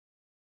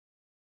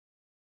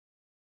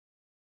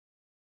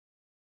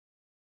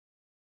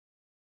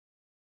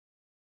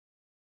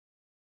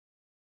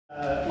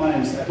My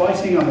name is Ed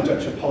Whiting. I'm the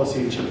Director of Policy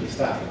and Chief of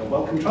Staff at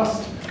Wellcome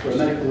Trust. We're a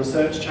medical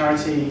research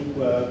charity.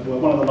 We're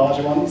one of the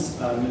larger ones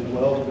in the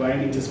world. We're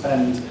aiming to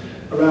spend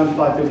around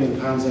 £5 billion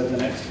over the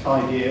next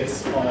 5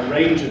 years on a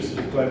range of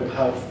sort of global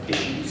health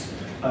issues.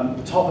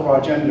 The top of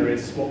our agenda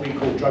is what we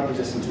call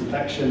drug-resistant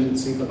infection,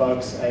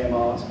 superbugs,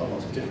 AMR, it's got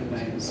lots of different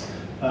names.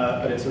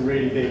 But it's a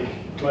really big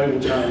global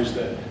challenge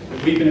that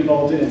we've been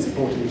involved in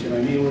supporting the Jim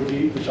O'Neill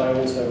review, which I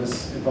also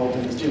was involved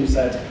in, as Jim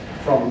said,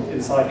 from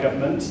inside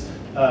government.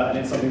 And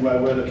it's something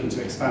where we're looking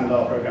to expand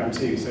our programme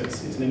too. So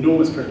it's an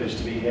enormous privilege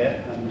to be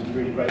here and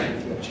really grateful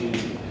for the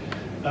opportunity.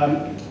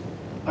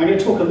 I'm going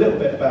to talk a little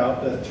bit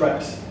about the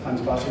threat to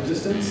antibiotic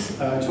resistance,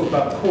 talk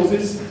about the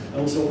causes and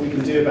also what we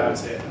can do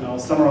about it. And I'll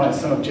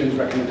summarise some of Jim's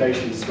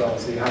recommendations as well,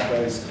 so you have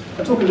those.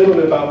 I'll talk a little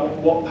bit about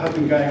what has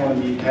been going on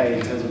in the UK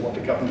in terms of what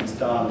the government's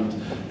done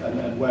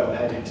and where we're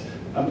headed.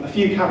 A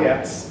few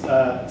caveats.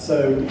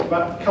 So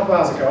about a couple of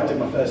hours ago, I did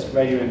my first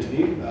radio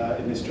interview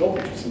in this job,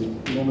 which was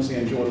enormously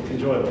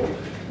enjoyable.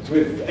 It was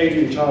with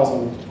Adrian Charles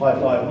on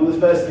 5 Live. One of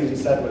the first things he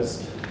said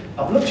was,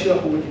 "I've looked you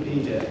up on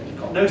Wikipedia. You've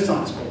got no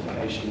science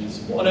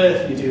qualifications. What on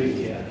earth are you doing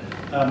here?"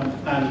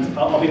 And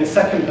I'll be the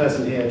second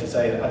person here to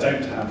say that I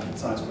don't have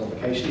science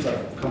qualifications.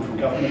 I've come from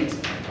government.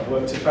 I've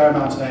worked a fair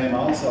amount in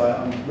AMR, so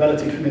I'm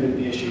relatively familiar with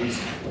the issues.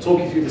 I'll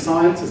talk you through the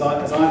science as I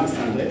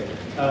understand it.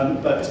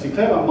 But to be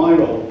clear about my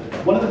role,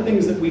 one of the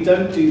things that we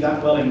don't do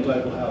that well in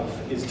global health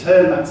is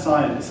turn that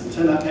science and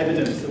turn that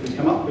evidence that we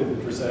come up with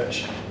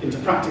research into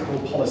practical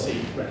policy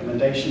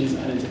recommendations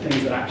and into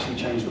things that actually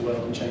change the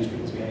world and change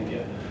people's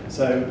behaviour.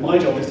 So my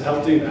job is to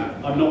help do that.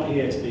 I'm not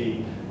here to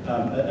be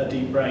a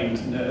deep-brained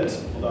nerd,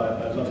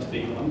 although I'd love to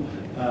be one.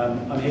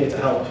 I'm here to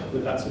help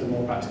with that sort of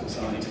more practical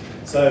side.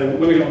 So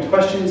when we get on to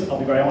questions, I'll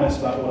be very honest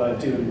about what I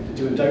do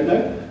and don't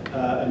know,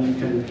 and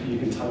you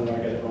can tell me where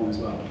I get it wrong as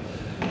well.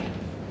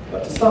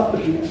 But to start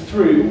looking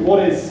through,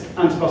 what is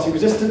antibiotic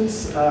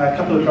resistance? A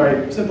couple of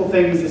very simple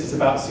things. This is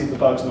about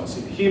superbugs, not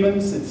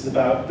superhumans. It's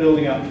about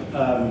building up,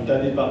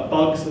 about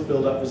bugs that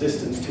build up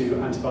resistance to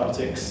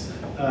antibiotics.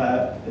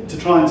 To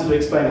try and sort of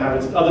explain how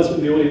others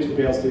in the audience will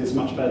be able to do this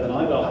much better than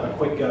I, but I'll have a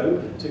quick go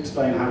to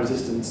explain how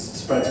resistance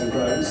spreads and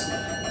grows.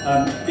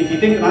 If you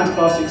think that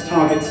antibiotics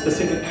target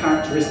specific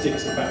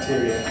characteristics of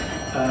bacteria,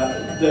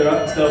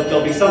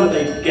 there'll be some that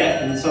they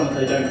get and some that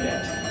they don't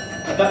get.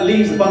 That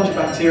leaves a bunch of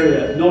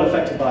bacteria not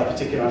affected by a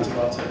particular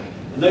antibiotic,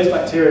 and those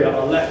bacteria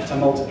are left to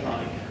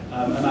multiply,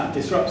 and that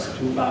disrupts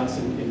the balance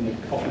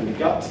often in the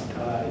gut,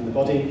 in the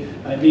body,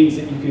 and it means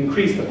that you can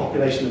increase the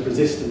population of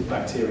resistant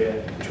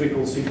bacteria, which we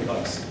call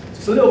superbugs. So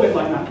it's a little bit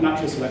like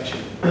natural selection,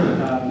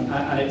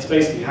 and it's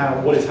basically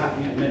what is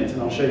happening in a minute,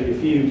 and I'll show you a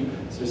few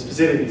sort of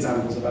specific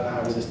examples about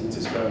how resistance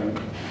is growing.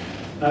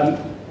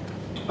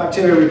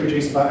 Bacteria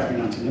reproduce about every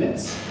 90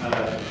 minutes,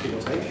 give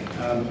or take,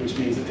 which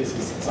means that this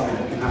is something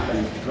that can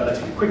happen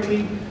relatively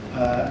quickly.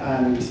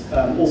 And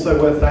also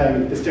worth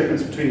saying, this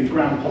difference between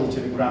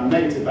gram-positive and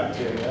gram-negative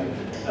bacteria.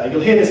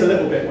 You'll hear this a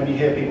little bit when you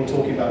hear people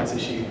talking about this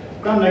issue.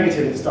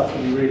 Gram-negative is the stuff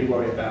that we really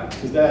worry about,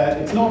 because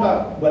it's not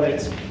about whether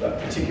a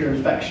particular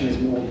infection is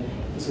more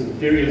sort of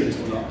virulent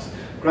or not.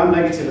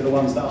 Gram-negative are the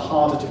ones that are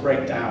harder to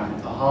break down,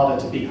 are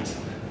harder to beat.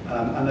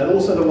 And they're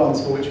also the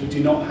ones for which we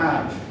do not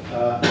have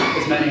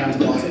as many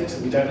antibiotics,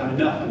 and we don't have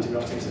enough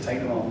antibiotics to take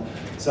them on.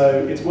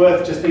 So it's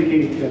worth just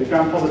thinking, the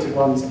gram-positive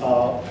ones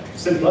are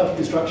simpler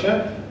in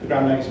structure, the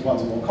gram-negative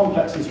ones are more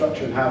complex in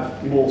structure and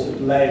have more sort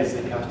of layers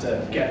that you have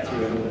to get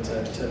through in order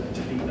to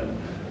defeat them.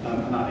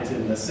 And that is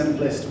in the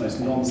simplest, most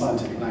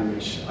non-scientific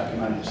language I can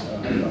manage, so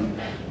I hope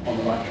I'm on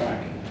the right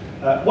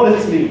track. What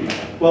does this mean?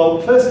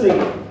 Well, firstly,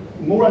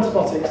 more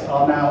antibiotics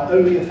are now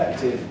only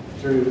effective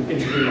through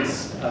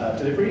intravenous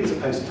delivery as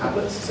opposed to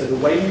tablets, so the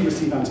way you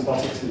receive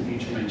antibiotics in the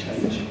future may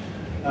change.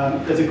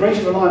 There's a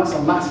greater reliance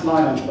on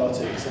last-line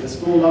antibiotics, so the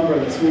small number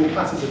and the small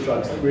classes of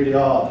drugs that really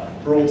are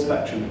broad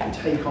spectrum and can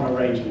take on a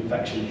range of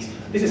infections.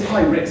 This is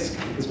high risk,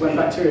 because when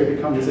bacteria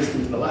become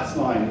resistant to the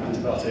last-line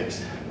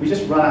antibiotics, we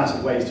just run out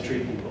of ways to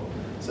treat people.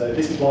 So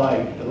this is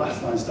why the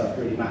last-line stuff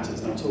really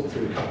matters, and I'll talk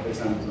through a couple of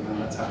examples of how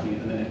that's happening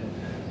in a minute.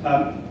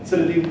 So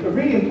a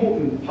really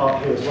important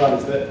part here as well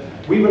is that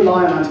we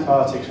rely on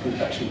antibiotics for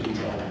infection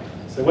control.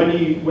 So when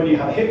you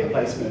have a hip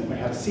replacement, when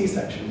you have a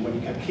C-section, when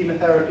you have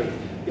chemotherapy,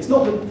 it's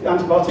not that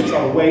antibiotics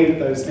are the way that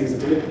those things are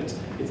delivered.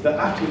 It's that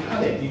after you've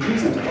had it, you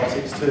use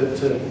antibiotics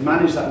to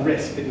manage that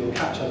risk that you'll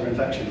catch other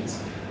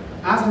infections.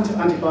 As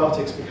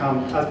antibiotics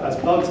as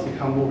bugs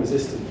become more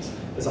resistant,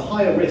 there's a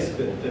higher risk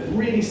that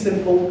really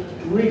simple,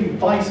 really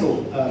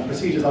vital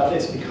procedures like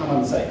this become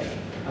unsafe.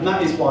 And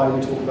that is why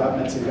we talk about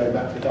medicine going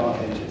back to the Dark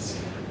Ages,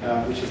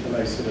 which is the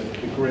most sort of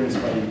the grimmest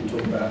way you can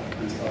talk about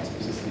antibiotic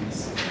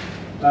resistance.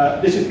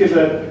 This just gives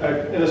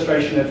an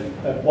illustration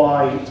of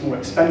why it's more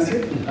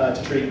expensive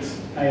to treat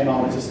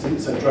AMR resistant,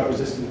 so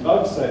drug-resistant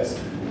bugs. So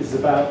this is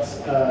about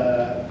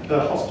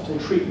per hospital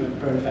treatment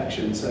per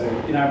infection. So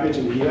in average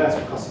in the US,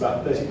 it costs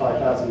about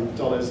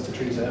 $35,000 to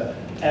treat a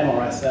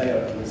MRSA,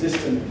 or a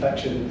resistant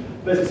infection,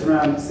 versus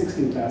around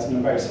 $16,000.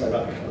 I'm very sorry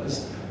about the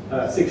colours.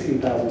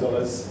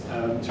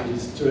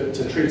 $16,000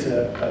 to treat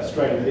a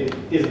strain that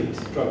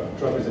isn't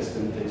drug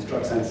resistant, that is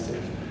drug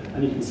sensitive,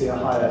 and you can see a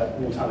higher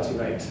mortality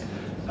rate.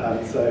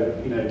 So,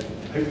 you know,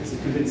 hopefully this is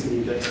convincing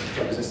you that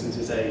drug resistance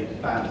is a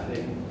bad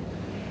thing.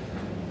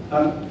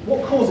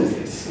 What causes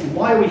this? And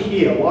why are we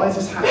here? Why is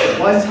this happening?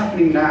 Why is this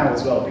happening now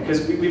as well?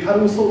 Because we've had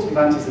all sorts of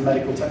advances in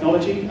medical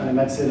technology and in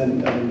medicine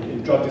and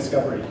in drug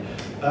discovery.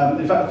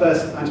 In fact, the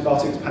first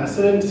antibiotic was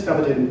penicillin,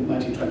 discovered in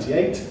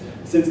 1928.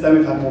 Since then,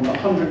 we've had more than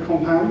 100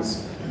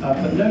 compounds,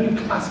 but no new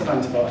class of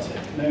antibiotic,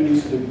 no new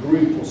sort of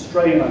group or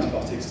strain of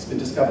antibiotics has been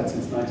discovered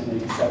since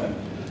 1987.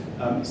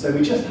 So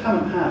we just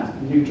haven't had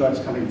new drugs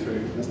coming through,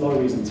 and there's a lot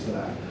of reasons for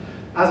that.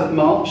 As of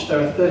March, there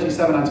are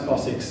 37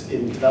 antibiotics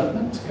in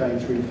development, going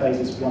through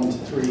phases 1 to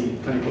 3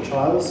 clinical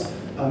trials,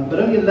 but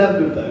only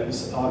 11 of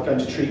those are going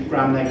to treat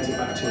gram-negative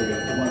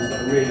bacteria, the ones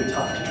that are really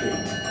tough to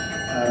treat.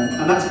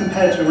 And that's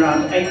compared to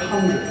around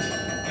 800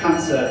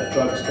 cancer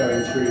drugs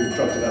going through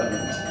drug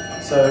development.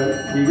 So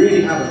we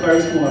really have a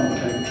very small number of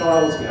clinical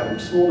trials, we have a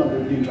small number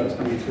of new drugs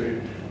coming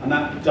through, and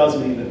that does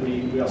mean that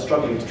we are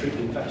struggling to treat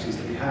the infections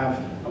that we have,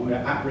 and we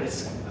are at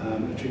risk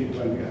of treating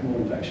when we have more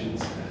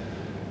infections.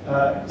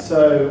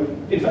 So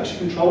infection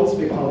control is a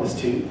big part of this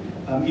too.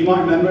 You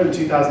might remember in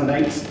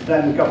 2008,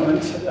 then the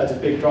government had a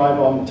big drive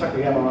on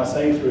tackling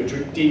MRSA through a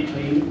deep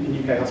clean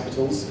in UK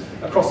hospitals.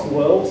 Across the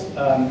world,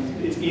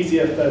 it's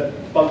easier for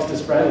bugs to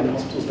spread in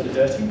hospitals that are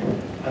dirty.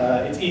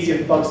 It's easier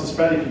for bugs to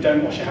spread if you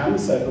don't wash your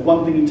hands. So the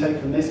one thing you take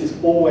from this is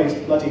always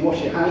bloody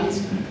wash your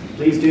hands.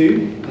 Please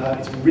do.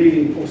 It's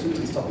really important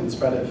in stopping the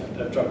spread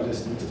of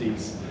drug-resistant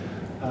disease.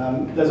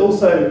 There's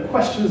also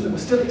questions that we're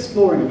still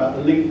exploring about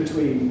the link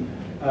between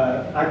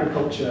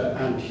agriculture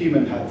and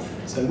human health.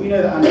 So we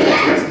know that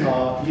antibiotics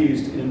are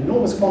used in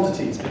enormous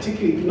quantities,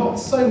 particularly not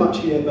so much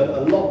here, but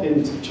a lot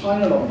in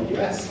China, a lot in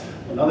the US,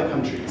 and other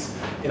countries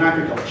in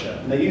agriculture.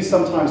 And they're used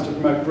sometimes to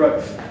promote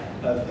growth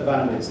of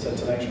animals,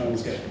 to make sure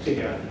animals get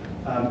bigger.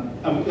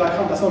 And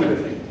that's not a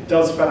good thing. It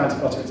does spread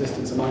antibiotic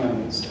resistance among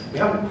animals. We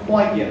haven't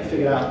quite yet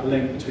figured out the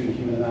link between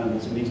human and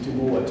animals. We need to do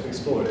more work to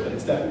explore it, but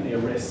it's definitely a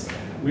risk.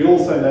 We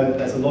also know that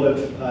there's a lot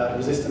of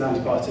resistant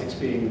antibiotics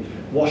being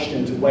washed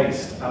into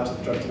waste out of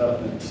the drug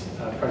development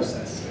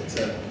process.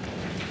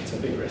 It's a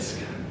big risk.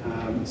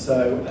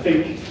 So I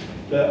think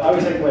that I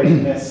would take away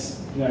from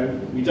this, you know,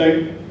 we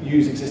don't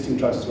use existing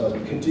drugs as well as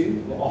we could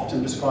do. We're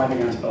often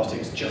prescribing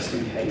antibiotics just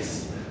in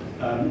case.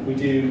 We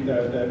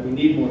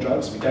need more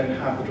drugs. We don't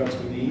have the drugs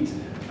we need.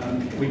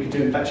 We could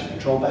do infection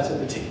control better,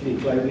 particularly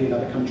globally in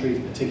other countries,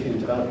 particularly in the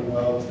developing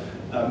world.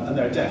 And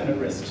there are definite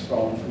risks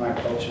from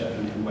agriculture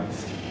and from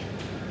waste.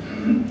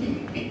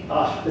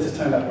 This has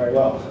turned out very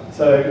well.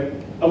 So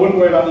I wouldn't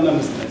worry about the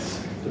numbers in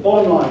this. The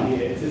bottom line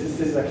here is this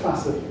is a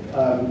class of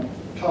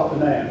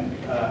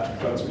carpinaeum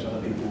drugs, which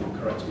other people will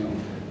correct me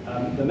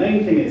on. The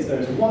main thing is there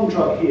is one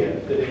drug here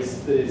that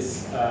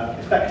is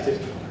effective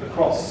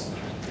across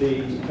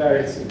the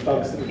various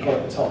bugs that we've got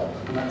at the top,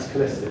 and that's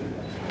colistin.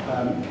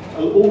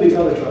 All these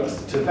other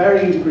drugs, to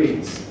varying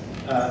degrees,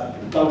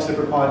 bugs have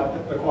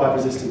acquired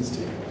resistance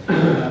to.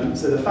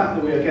 So the fact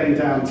that we are getting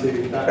down to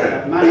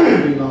that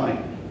magic green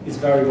line is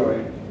very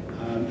worrying.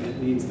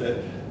 It means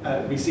that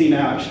we see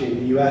now actually in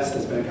the US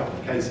there's been a couple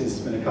of cases,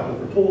 there's been a couple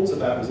of reports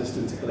about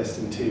resistance to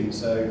colistin 2.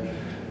 So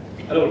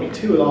I don't want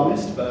to be too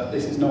alarmist, but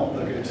this is not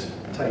a good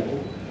table.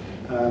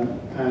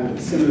 And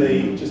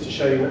similarly, just to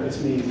show you what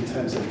this means in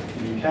terms of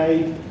the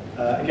UK,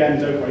 again,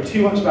 don't worry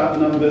too much about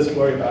the numbers,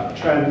 worry about the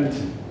trend.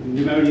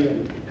 Pneumonia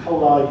and E.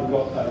 coli, you've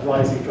got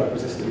rising drug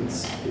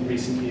resistance in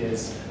recent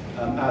years.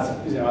 As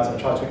I've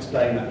tried to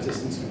explain, that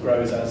resistance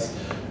grows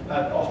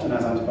often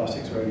as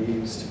antibiotics are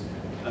overused.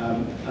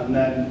 And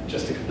then,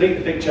 just to complete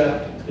the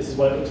picture, this is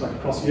what it looks like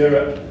across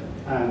Europe.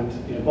 And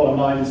bottom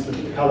line is look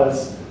at the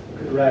colours,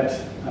 look at the red,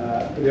 look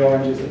at the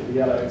oranges, look at the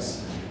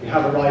yellows. We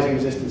have a rising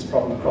resistance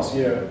problem across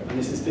Europe, and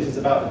this is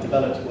about the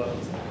developed world.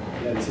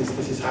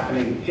 This is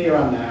happening here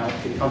and now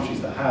in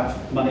countries that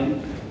have money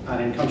and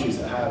in countries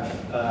that have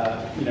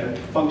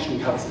functioning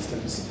health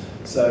systems.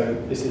 So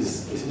this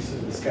is sort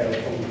of the scale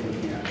of problem we're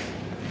looking at.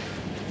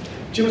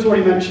 Jim has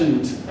already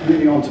mentioned,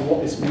 moving on to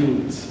what this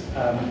means,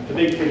 the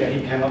big figure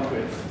he came up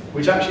with,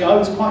 which actually I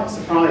was quite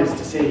surprised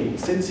to see,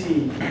 since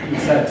he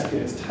said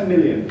it's 10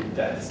 million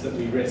deaths that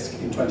we risk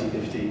in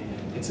 2050.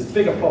 It's a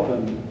bigger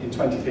problem in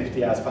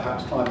 2050 as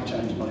perhaps climate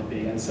change might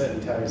be, and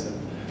certainly terrorism.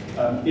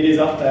 It is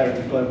up there in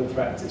the global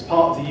threats. It's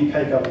part of the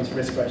UK government's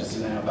risk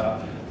register now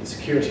about the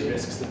security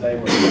risks that they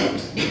worry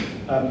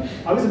about.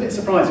 I was a bit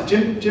surprised.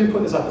 Jim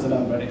put this up as a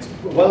number, and it's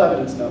a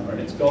well-evidenced number, and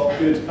it's got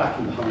good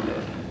backing behind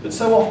it. But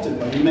so often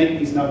when we make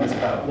these numbers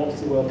about what's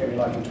the world going to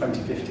be like in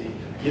 2050,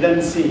 you then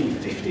see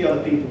 50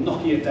 other people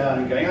knocking it down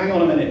and going, hang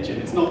on a minute,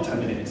 Jim, it's not 10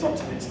 million, it's not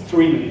 10, it's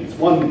 3 million, it's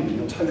 1 million,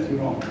 you're totally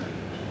wrong.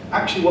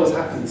 Actually, what has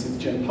happened since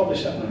Jim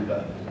published that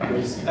number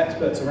was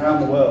experts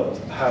around the world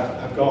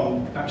have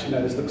gone, actually,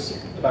 no, this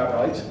looks about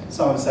right.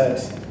 Some have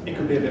said it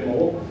could be a bit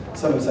more.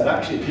 Some have said,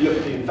 actually, if you look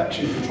at the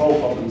infection control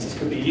problems, this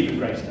could be even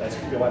greater. This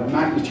could be by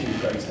magnitude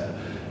greater.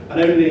 And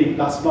only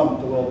last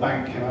month, the World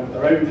Bank came out with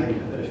their own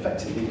paper that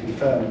effectively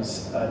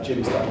confirms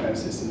Jim's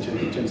diagnosis and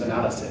Jim's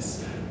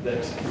analysis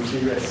that we do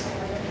risk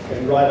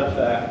going right up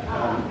there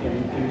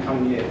in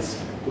coming years.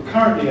 We're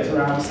currently at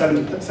around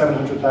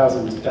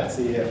 700,000 deaths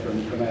a year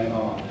from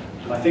AMR.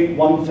 And I think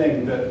one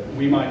thing that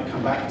we might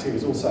come back to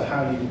is also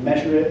how you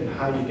measure it and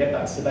how you get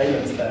that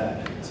surveillance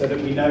there, so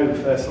that we know,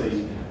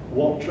 firstly,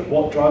 what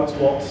drugs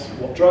and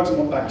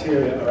what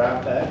bacteria are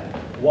out there,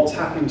 what's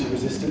happening to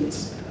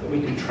resistance, that we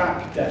can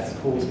track deaths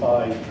caused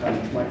by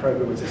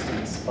microbial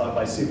resistance,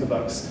 by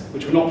superbugs,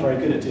 which we're not very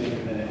good at doing at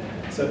the minute.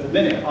 So at the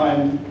minute,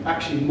 I'm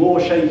actually more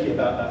shaky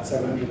about that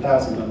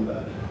 700,000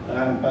 number than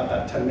I am about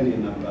that 10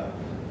 million number.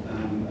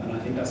 And I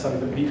think that's something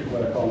that we could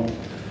work on,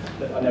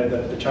 that I know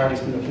that the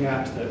charity's been looking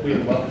at, that we at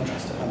the Wellcome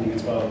Trust are funding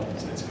as well.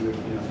 So it's I think a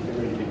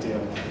really big deal.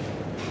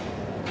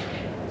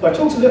 So I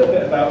talked a little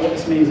bit about what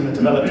this means in the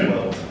developed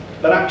world,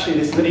 but actually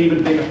this is an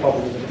even bigger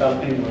problem in the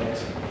developing world.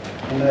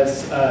 And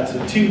there's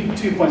sort of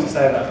two points to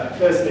say about that.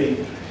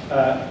 Firstly,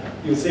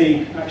 you'll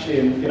see actually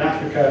in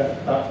Africa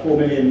about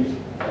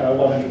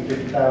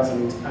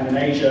 4,150,000, and in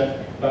Asia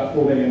about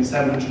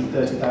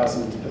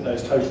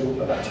 4,730,000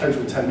 of that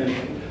total 10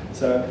 million.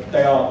 So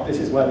this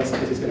is where this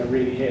is going to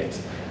really hit.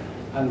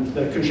 And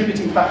the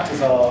contributing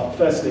factors are,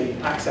 firstly,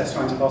 access to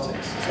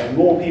antibiotics. So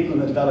more people in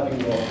the developing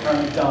world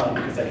currently die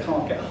because they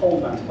can't get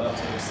hold of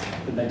antibiotics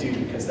than they do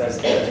because there's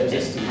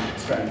resistant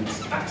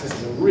strains. Access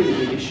is a really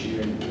big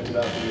issue in the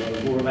developing world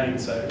and will remain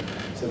so.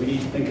 So we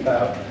need to think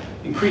about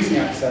increasing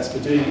access,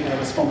 but doing it in a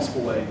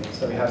responsible way.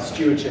 So we have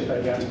stewardship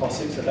over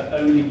antibiotics, so they're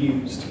only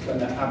used when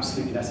they're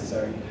absolutely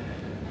necessary.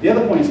 The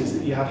other point is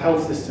that you have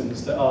health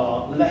systems that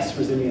are less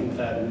resilient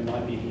there than they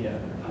might be here.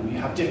 You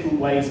have different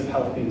ways of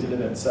health being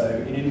delivered. So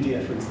in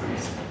India, for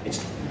instance, it's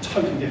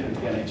totally different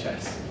to the NHS.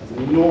 There's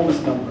an enormous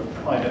number of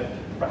private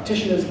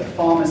practitioners, the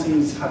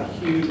pharmacies have a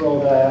huge role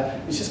there.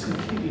 It's just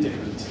completely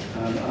different.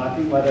 And I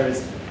think where there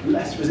is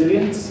less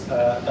resilience,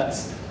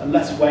 and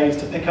less ways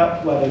to pick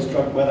up where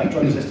that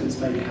drug resistance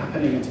may be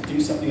happening and to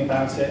do something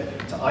about it,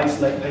 to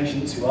isolate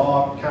patients who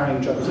are carrying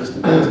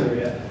drug-resistant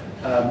bacteria,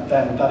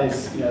 then that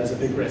is, there's a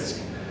big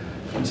risk.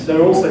 And so there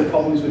are also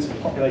problems with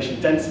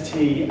population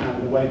density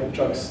and the way that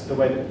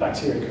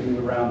bacteria can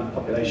move around the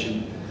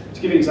population.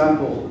 To give you an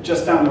example,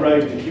 just down the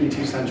road in the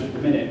QE2 Centre at the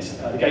minute,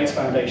 the Gates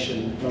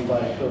Foundation, run by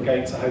Bill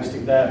Gates, are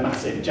hosting their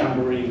massive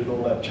jamboree with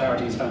all their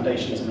charities,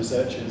 foundations and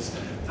researchers,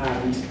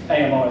 and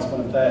AMR is one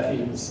of their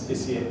themes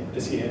this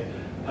year.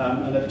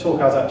 And at the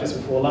talk I was at just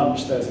before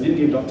lunch, there's an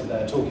Indian doctor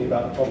there talking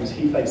about the problems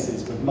he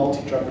faces with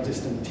multi-drug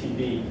resistant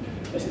TB.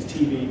 This is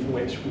TB for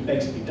which we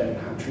basically don't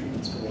have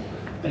treatments for.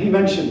 And he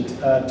mentioned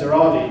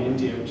Dharavi in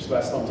India, which is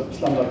where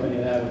Slumdog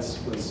Millionaire was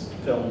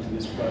filmed and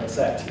is where it's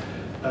set.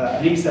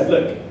 And he said,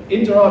 look,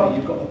 in Dharavi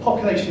you've got the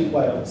population of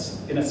Wales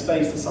in a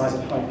space the size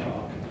of Hyde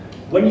Park.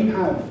 When you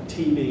have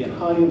TB and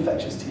highly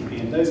infectious TB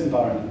in those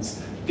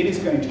environments, it is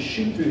going to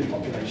shoot through the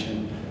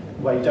population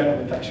where you don't have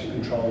infection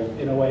control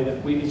in a way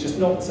that it's just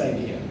not the same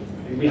here.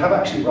 We have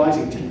actually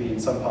rising TB in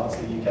some parts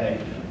of the UK,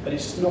 but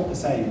it's just not the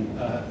same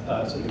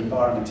sort of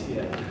environment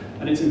here.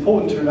 And it's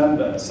important to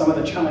remember some of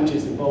the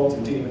challenges involved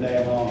in dealing with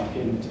AMR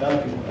in the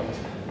developing world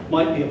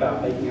might be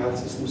about making health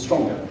systems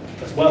stronger,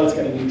 as well as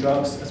getting new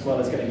drugs, as well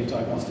as getting new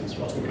diagnostics,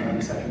 which I'll talk about in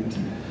a second.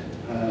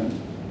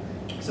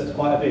 So it's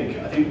quite a big,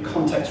 I think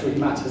context really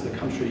matters, the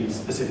country's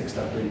specific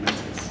stuff really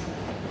matters.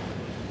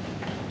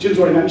 Jim's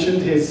already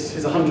mentioned his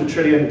 $100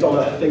 trillion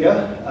figure.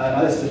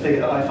 Now this is a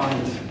figure that I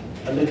find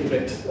a little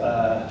bit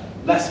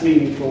less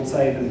meaningful,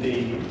 say, than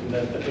the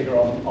figure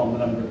on the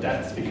number of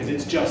deaths, because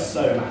it's just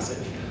so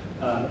massive.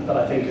 But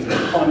I think as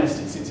an economist,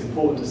 it's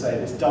important to say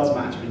this does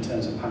matter in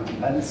terms of pound and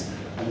pence,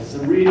 and this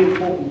is a really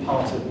important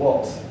part of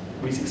what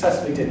we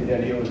successfully did with the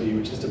Inaugural review,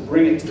 which is to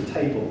bring it to the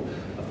table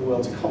of the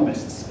world's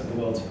economists, of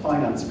the world's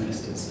finance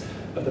ministers,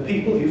 of the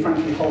people who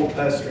frankly hold the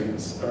purse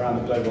strings around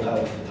the global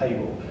health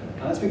table.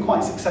 And that's been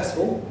quite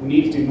successful. We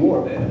need to do more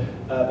of it.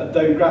 But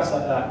though graphs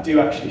like that do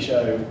actually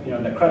show,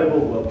 they're credible,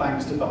 the World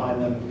Bank stood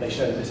behind them, they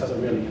show that this has a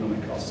real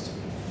economic cost.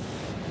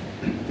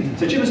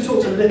 So Jim has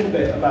talked a little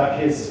bit about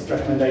his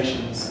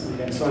recommendations. And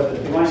again, sorry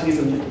that the writing is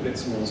a little bit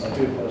small, so I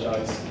do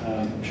apologise.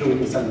 I'm sure we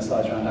can send the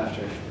slides around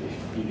after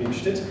if you'd be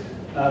interested.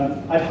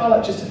 I'd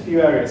highlight just a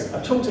few areas.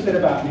 I've talked a bit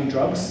about new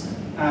drugs,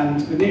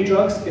 and with new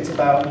drugs, it's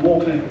about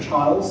more clinical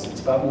trials,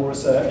 it's about more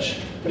research,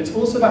 but it's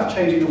also about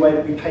changing the way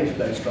that we pay for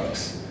those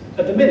drugs.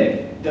 At the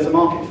minute, there's a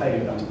market failure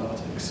with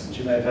antibiotics, which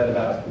you may have heard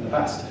about in the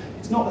past.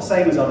 It's not the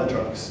same as other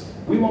drugs.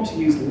 We want to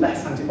use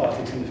less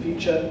antibiotics in the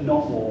future,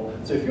 not more.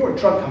 So if you're a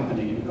drug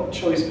company, you've got a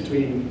choice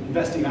between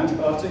investing in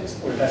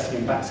antibiotics or investing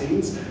in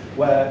vaccines,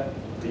 where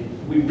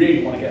we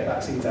really want to get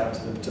vaccines out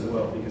to the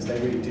world because they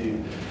really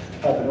do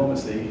help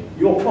enormously.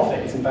 Your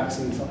profit is in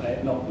vaccines,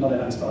 not in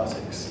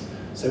antibiotics.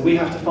 So we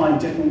have to find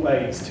different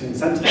ways to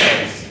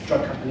incentivize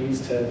drug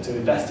companies to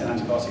invest in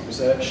antibiotic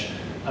research.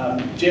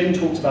 Jim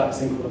talked about this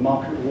thing called a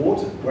market reward,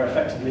 where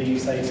effectively you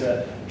say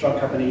to drug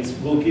companies,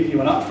 we'll give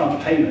you an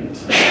upfront payment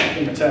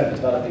in return for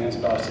developing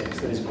antibiotics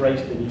that is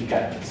greater than you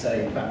get for,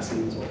 say,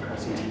 vaccines or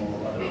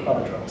paracetamol or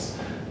other drugs.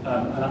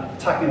 And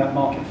tackling that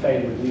market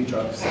failure with new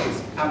drugs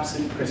is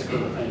absolutely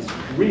critical, and it's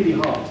really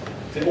hard.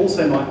 It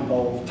also might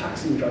involve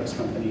taxing drugs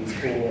companies,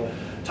 or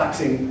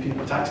taxing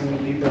people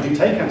who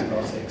take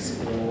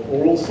antibiotics,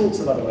 or all sorts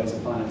of other ways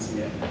of financing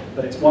it.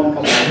 But it's one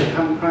problem that we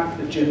haven't cracked,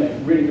 that Jim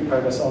made really good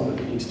progress on,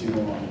 that we need to do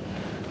more on.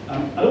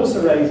 I'd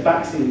also raise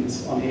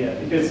vaccines on here,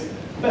 because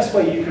the best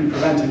way you can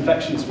prevent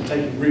infections from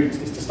taking root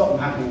is to stop them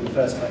happening in the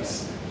first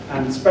place.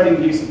 And spreading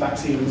the use of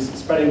vaccines,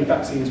 spreading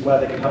vaccines where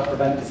they can help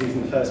prevent disease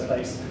in the first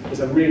place, is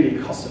a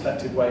really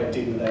cost-effective way of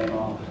dealing with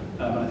AMR.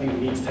 And I think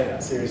we need to take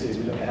that seriously as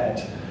we look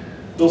ahead.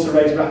 We'd also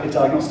raise rapid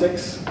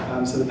diagnostics.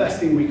 So the best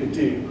thing we could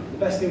do, the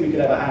best thing we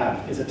could ever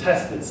have, is a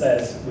test that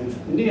says, with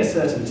near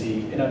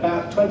certainty, in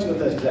about 20 or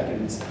 30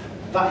 seconds,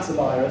 that's a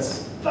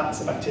virus,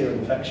 that's a bacterial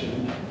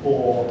infection,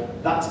 or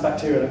that's a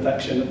bacterial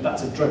infection,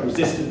 that's a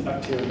drug-resistant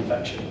bacterial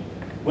infection.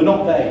 We're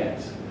not there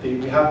yet.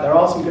 There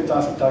are some good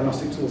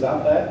diagnostic tools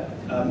out there.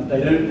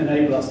 They don't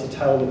enable us to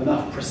tell with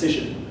enough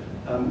precision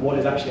what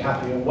is actually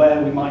happening and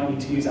where we might need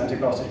to use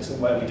antibiotics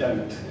and where we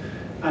don't.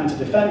 And to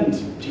defend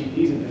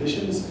GPs and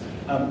physicians,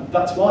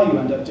 that's why you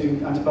end up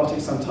doing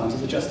antibiotics sometimes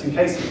as a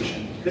just-in-case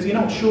solution, because you're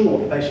not sure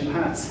what the patient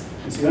has.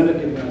 And so you end up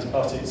giving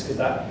antibiotics because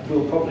that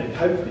will probably,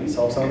 hopefully,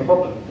 solve some of the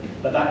problem.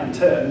 But that, in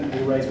turn,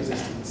 will raise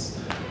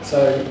resistance.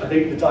 So I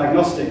think the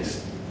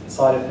diagnostics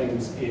side of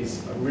things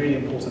is a really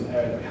important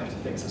area that we have to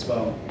fix as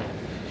well.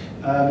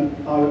 I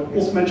would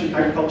also mention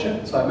agriculture,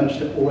 so I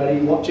mentioned it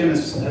already. What Jim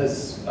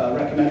has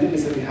recommended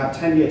is that we have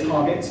 10-year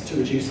targets to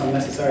reduce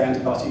unnecessary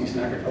antibiotic use in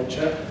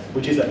agriculture,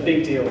 which is a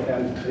big deal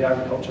for the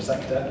agriculture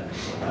sector,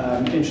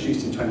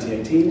 introduced in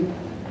 2018,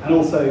 and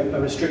also a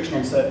restriction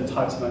on certain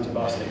types of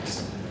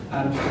antibiotics.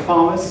 And for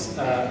farmers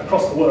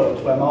across the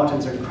world, where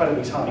margins are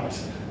incredibly tight,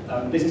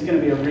 this is going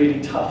to be a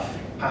really tough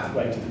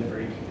pathway to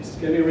delivery. This is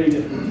going to be a really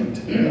difficult thing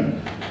to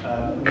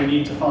do. We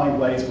need to find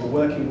ways. We're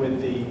working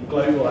with the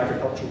global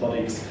agricultural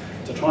bodies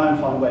to try and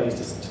find ways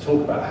to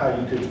talk about how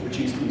you could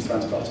reduce the use of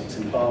antibiotics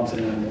in farms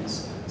and in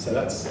animals. So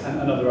that's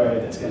another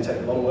area that's going to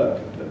take a lot of work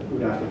that we're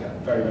going to have to look at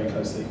very, very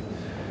closely.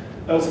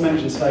 I also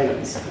mentioned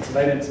surveillance. And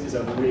surveillance is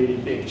a really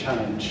big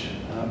challenge,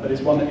 but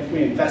it's one that if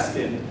we invest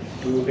in,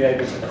 we will be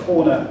able to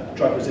corner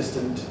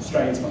drug-resistant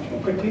strains much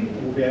more quickly,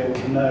 and we'll be able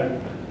to know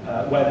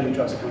where the new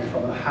drugs are coming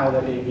from and how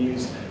they're being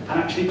used, and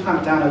actually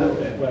clamp down a little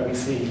bit where we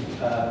see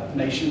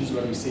nations,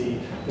 where we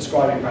see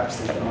prescribing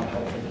practices that aren't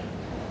helpful.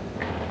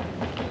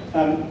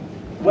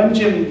 When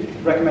Jim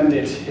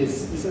recommended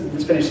he's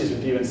finished his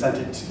review and sent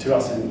it to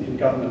us in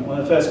government, one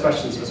of the first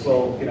questions was,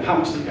 well, how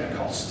much is it going to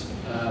cost?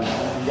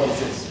 And what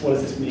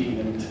does this mean?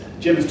 And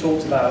Jim has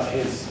talked about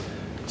his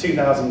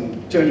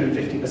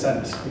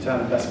 250% return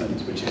on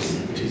investment, which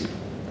is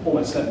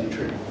almost certainly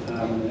true,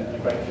 and a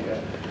great figure.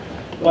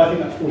 Well, I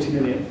think that 40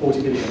 billion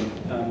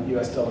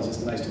US dollars is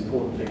the most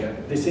important figure.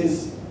 This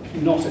is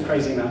not a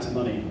crazy amount of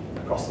money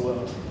across the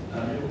world.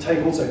 It will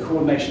take also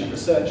coordination of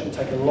research. It will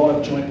take a lot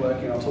of joint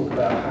working. I'll talk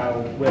about how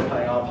we're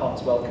playing our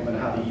part as welcome and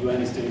how the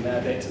UN is doing their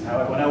bit and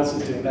how everyone else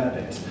is doing their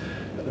bit.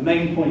 But the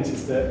main point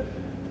is that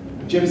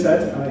Jim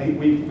said, and I think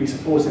we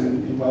support him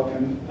in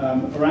Wellcome,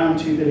 around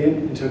 2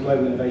 billion into a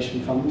global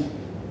innovation fund,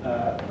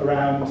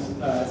 around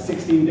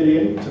 16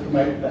 billion to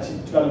promote better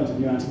development of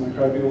new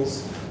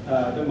antimicrobials.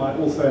 That might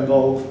also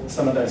involve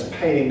some of those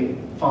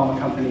paying pharma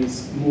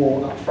companies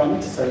more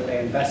upfront, so that they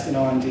invest in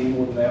R&D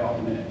more than they are at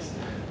the minute.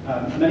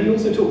 And then he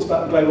also talks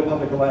about the Global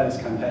Public Awareness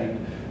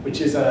Campaign,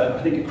 which is,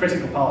 I think, a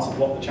critical part of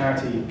what the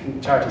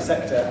charity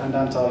sector and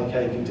Anti-UK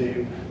can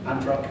do,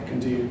 ANTRUK can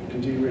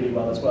do really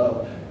well as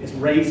well. It's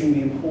raising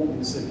the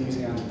importance of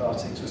using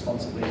antibiotics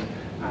responsibly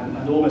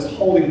and almost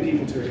holding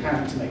people to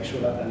account to make sure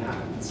that then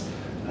happens.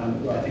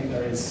 Where I think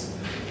there's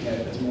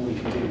more we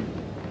can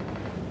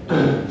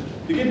do.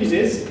 The good news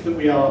is that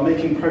we are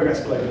making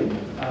progress globally,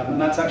 and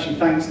that's actually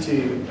thanks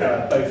to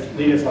both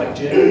leaders like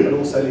Jim, but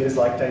also leaders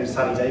like Dame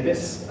Sally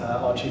Davis,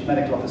 our Chief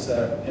Medical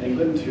Officer in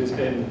England, who has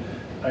been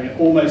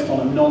almost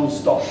on a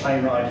non-stop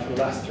plane ride for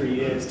the last 3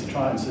 years to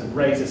try and sort of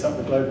raise us up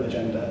the global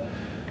agenda.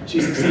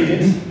 She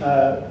succeeded.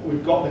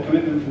 We've got the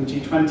commitment from the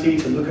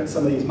G20 to look at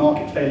some of these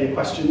market failure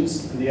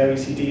questions, and the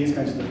OECD is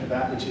going to look at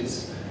that, which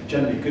is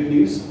generally good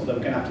news, although we're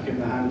going to have to give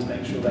them a hand to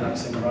make sure they're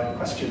answering the right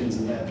questions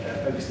and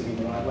they're focusing in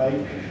the right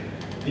way.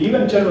 The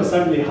UN General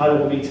Assembly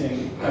high-level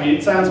meeting, I mean,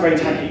 it sounds very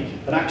tacky,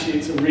 but actually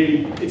it's a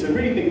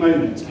really big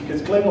moment,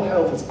 because global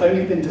health has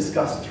only been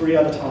discussed 3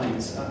 other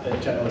times at the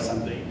General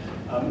Assembly.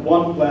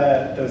 One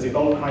where there was the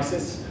Ebola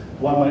crisis,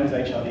 one when it was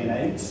HIV and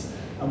AIDS,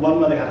 and one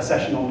where they had a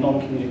session on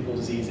non-communicable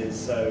diseases,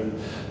 so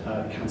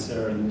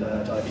cancer and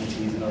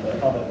diabetes and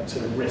other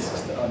sort of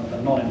risks that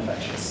are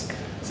non-infectious.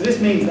 So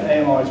this means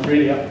that AMR is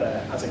really up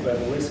there as a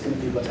global risk,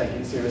 and people are taking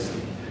it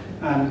seriously.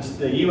 And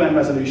the UN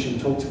resolution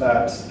talked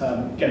about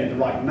getting the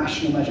right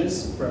national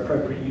measures for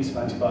appropriate use of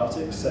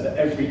antibiotics, so that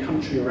every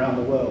country around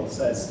the world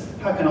says,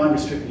 how can I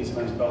restrict the use of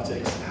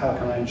antibiotics? How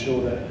can I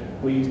ensure that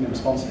we're using them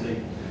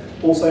responsibly?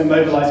 Also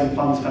mobilising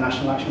funds for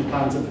national action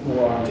plans and for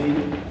more R&D,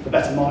 for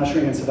better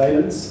monitoring and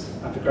surveillance,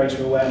 and for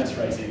greater awareness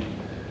raising.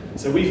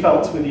 So we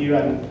felt with the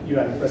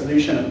UN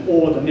resolution and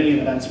all of the million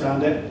events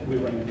around it, we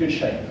were in good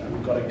shape, and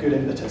we've got a good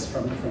impetus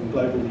from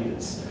global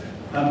leaders.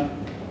 I'm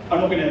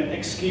not going to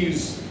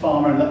excuse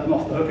pharma and let them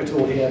off the hook at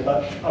all here,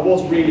 but I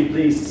was really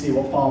pleased to see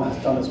what pharma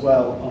has done as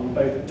well on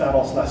both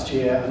Davos last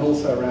year and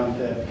also around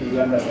the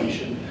UN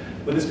resolution,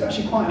 where there's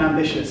actually quite an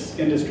ambitious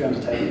industry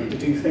undertaking to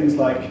do things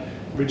like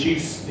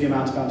reduce the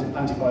amount of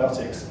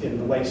antibiotics in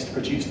the waste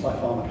produced by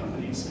pharma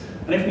companies.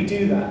 And if we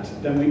do that,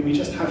 then we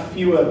just have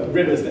fewer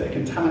rivers that are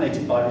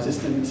contaminated by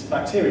resistant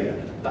bacteria.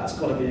 That's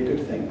got to be a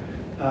good thing.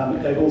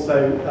 They've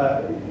also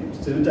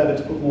endeavoured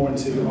to put more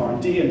into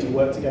R&D and to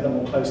work together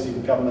more closely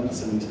with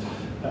governments and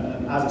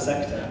as a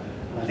sector.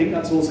 And I think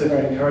that's also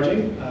very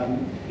encouraging.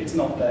 It's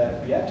not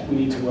there yet. We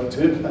need to work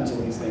to implement all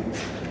these things.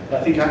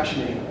 But I think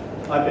actually,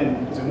 I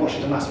was in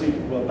Washington last week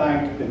at the World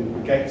Bank, been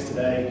with Gates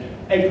today.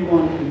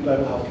 Everyone in the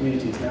global health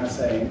community is now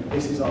saying,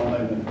 this is our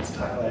moment to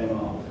tackle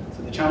AMR.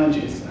 So the challenge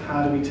is,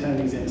 how do we turn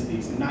these into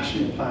these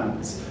national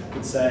plans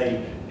that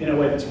say, in a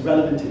way that's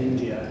relevant in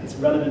India, it's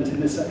relevant in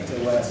this sector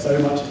where so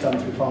much is done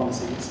through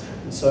pharmacies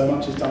and so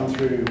much is done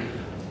through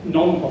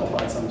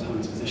non-qualified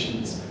sometimes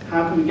physicians.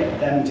 How can we get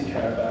them to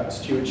care about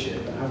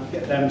stewardship and how can we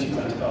get them to use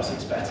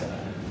antibiotics better?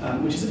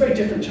 Which is a very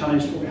different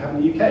challenge to what we have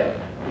in the UK,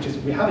 which is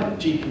we have a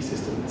GP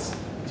system that's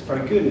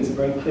very good, it's a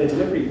very clear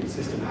delivery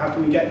system. How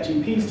can we get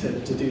GPs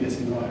to do this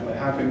in the right way?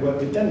 How can we work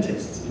with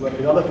dentists and work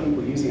with other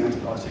people using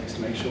antibiotics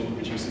to make sure we're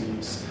reducing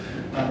use?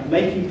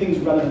 Making things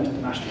relevant at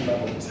the national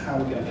level is how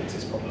we're going to fix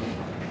this problem.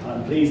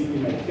 I'm pleased that we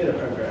made a bit of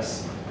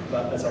progress,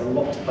 but there's a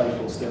lot to play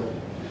for still.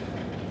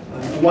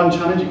 One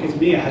challenge that gives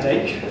me a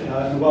headache in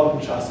the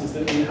Wellcome Trust is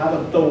that we have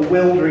a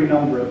bewildering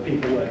number of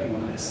people working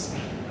on this.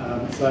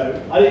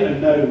 So I don't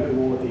even know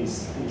who all of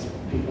these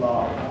people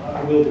are.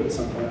 I will do at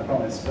some point, I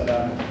promise. But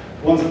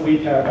the ones that we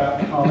care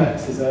about,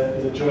 CARBEX is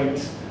a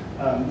joint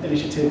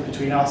initiative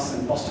between us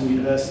and Boston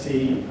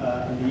University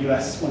and the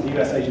US, one of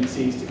the US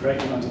agencies to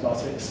create new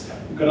antibiotics.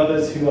 We've got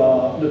others who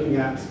are looking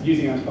at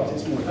using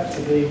antibiotics more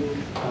effectively.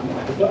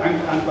 We've got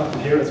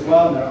ANTRUK here as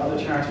well, and there are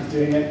other charities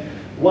doing it.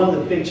 One of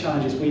the big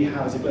challenges we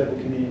have as a global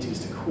community is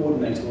to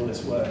coordinate all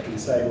this work and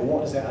say, well,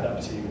 what does it add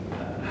up to?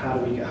 How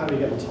do we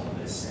get on top of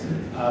this?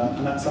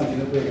 And that's something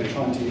that we're going to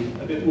try and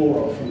do a bit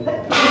more of from the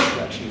Wellcome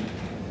direction.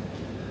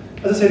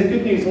 As I say, the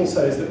good news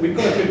also is that we've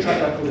got a good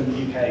track record in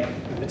the UK,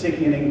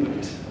 particularly in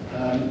England.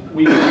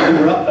 We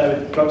were up there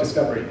with drug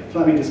discovery.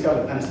 Fleming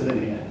discovered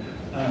penicillin here.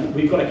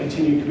 We've got a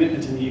continued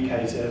commitment in the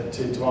UK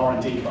to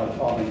R&D by the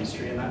pharma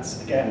industry, and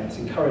that's, again, it's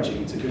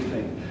encouraging, it's a good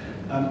thing.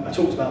 I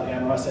talked about the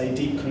MRSA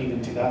deep clean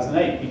in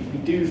 2008. We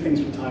do things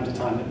from time to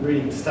time that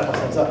really step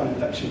ourselves up in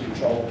infection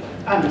control,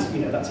 and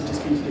that's a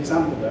disputed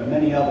example. There are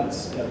many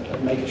others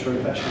making sure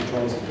infection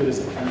control is as good as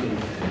it can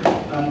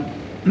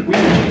be. We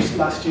reduced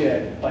last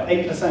year by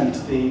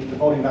 8% the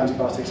volume of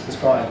antibiotics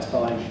prescribed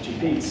by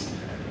GPs.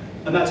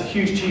 And that's a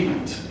huge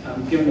achievement,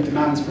 given the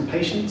demands from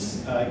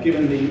patients,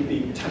 given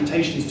the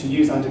temptations to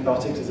use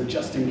antibiotics as a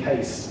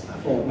just-in-case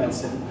form of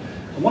medicine.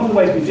 And one of the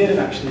ways we did it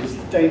actually is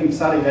Dame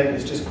Sally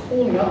Davis just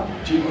calling up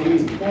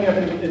GPs and calling up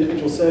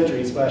individual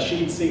surgeries where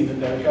she'd seen that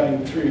they were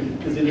going through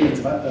bazillions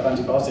of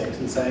antibiotics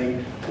and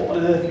saying, what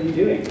on earth are you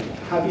doing?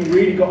 Have you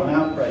really got an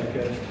outbreak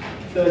of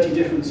 30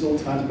 different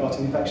sorts of antibiotic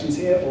infections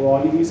here, or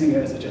are you using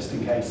it as a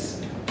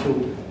just-in-case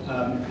tool?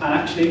 And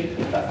actually,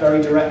 that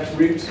very direct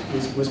route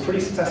was pretty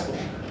successful.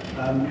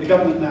 The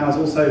government now has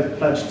also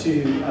pledged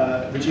to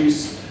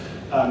reduce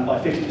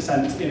by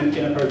 50%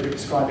 inappropriate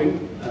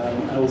prescribing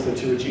and also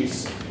to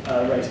reduce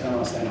rate of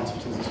MRSA in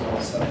hospitals as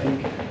well. So I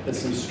think there's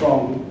some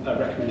strong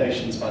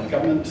recommendations by the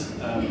government.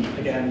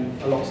 Again,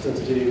 a lot still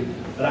to do,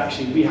 but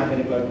actually we have been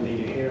a global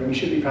leader here and we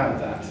should be proud of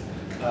that.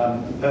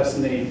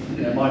 Personally,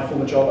 my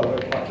former job, I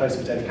worked quite closely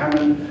with David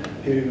Cameron,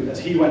 who, as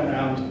he went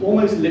around,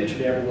 almost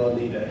literally every world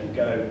leader would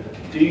go,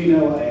 do you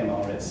know what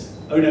AMR is?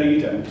 Oh no,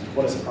 you don't.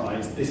 What a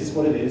surprise. This is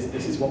what it is.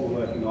 This is what we're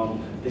working on.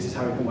 This is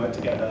how we can work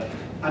together.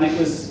 And it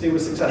was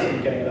successful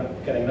in getting it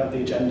up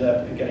the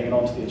agenda and getting it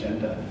onto the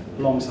agenda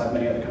alongside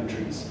many other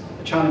countries.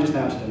 The challenge is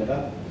now to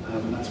deliver,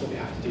 and that's what we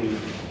have to do.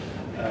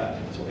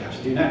 That's what we have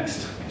to do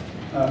next.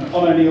 On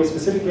O'Neill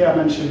specifically, I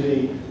mentioned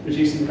the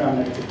reducing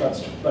gram-negative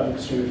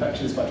bloodstream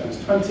infections by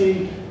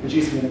 2020,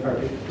 reducing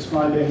inappropriate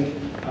prescribing.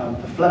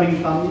 The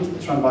Fleming Fund,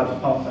 that's run by the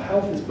Department of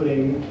Health, is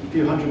putting a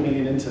few hundred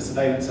million into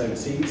surveillance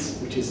overseas,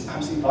 which is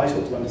absolutely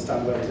vital to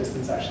understand where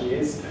resistance actually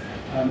is.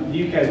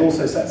 The UK has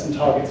also set some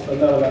targets for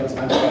lower levels of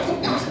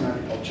antibiotic use in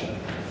agriculture.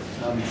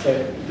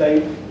 So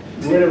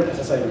we're, as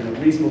I say, we're in a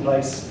reasonable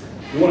place.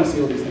 We want to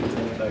see all these things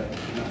delivered though,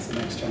 and that's the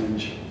next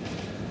challenge.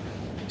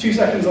 2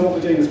 seconds on what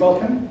we're doing as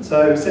Wellcome.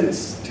 So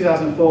since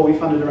 2004, we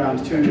funded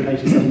around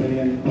 287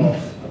 million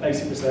of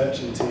basic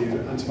research into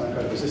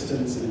antimicrobial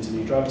resistance and into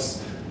new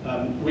drugs.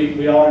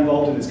 We are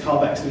involved in this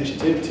CARBEX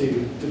initiative to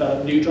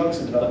develop new drugs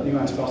and develop new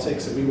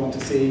antibiotics, and we want to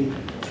see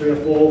 3 or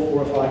 4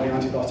 or 5 new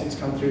antibiotics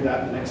come through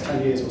that in the next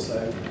 10 years or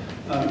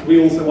so.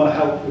 We also want to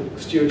help with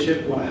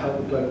stewardship, we want to help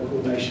with global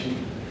coordination,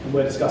 and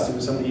we're discussing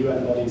with some of the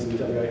UN bodies and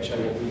the WHO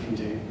what we can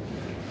do.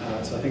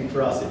 So I think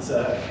for us it's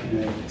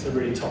a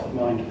really top of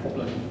mind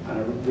problem and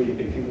a really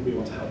big thing that we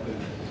want to help with.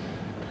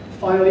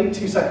 Finally,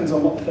 2 seconds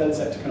on what the third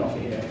sector can offer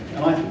here.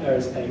 And I think there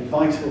is a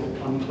vital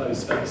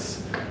unclosed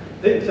space.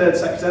 The third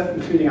sector,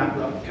 including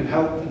ANTRUK, can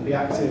help and be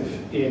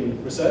active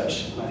in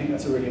research. I think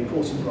that's a really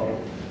important role.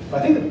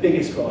 But I think the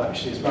biggest role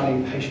actually is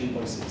running patient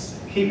voices,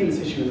 keeping this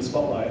issue in the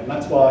spotlight. And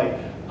that's why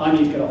I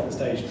need to get off the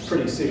stage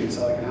pretty soon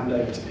so I can hand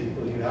over to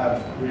people who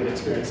have real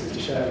experiences to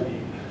share with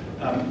you.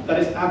 That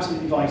is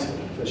absolutely vital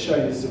for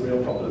showing this is a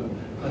real problem.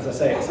 As I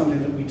say, it's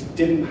something that we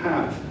didn't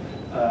have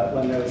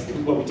when there was,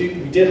 well, we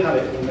did have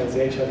it when there was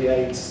the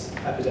HIV/AIDS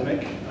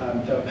epidemic.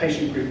 There were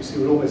patient groups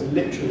who would almost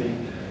literally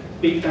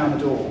beat down the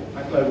door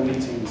at global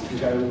meetings and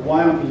go,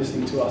 why aren't you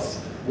listening to us?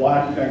 Why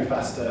aren't you going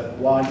faster?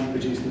 Why aren't you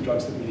producing the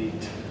drugs that we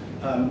need?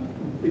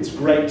 It's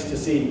great to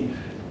see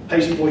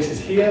patient voices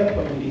here,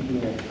 but we need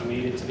more, and we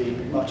need it to be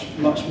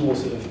much more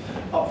sort of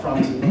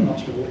upfront and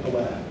much more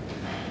aware.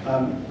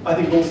 I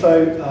think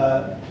also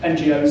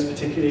NGOs,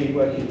 particularly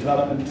working in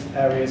development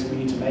areas, we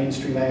need to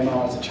mainstream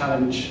AMR as a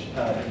challenge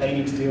that they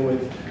need to deal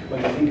with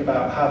when they think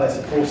about how they're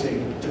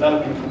supporting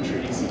developing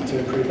countries to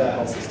improve their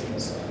health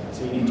systems.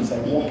 So you need to say,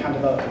 what can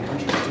developing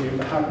countries do,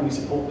 but how can we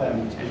support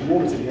them to be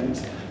more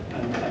resilient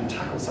and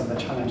tackle some of the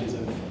challenges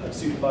of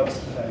superbugs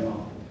with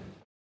AMR?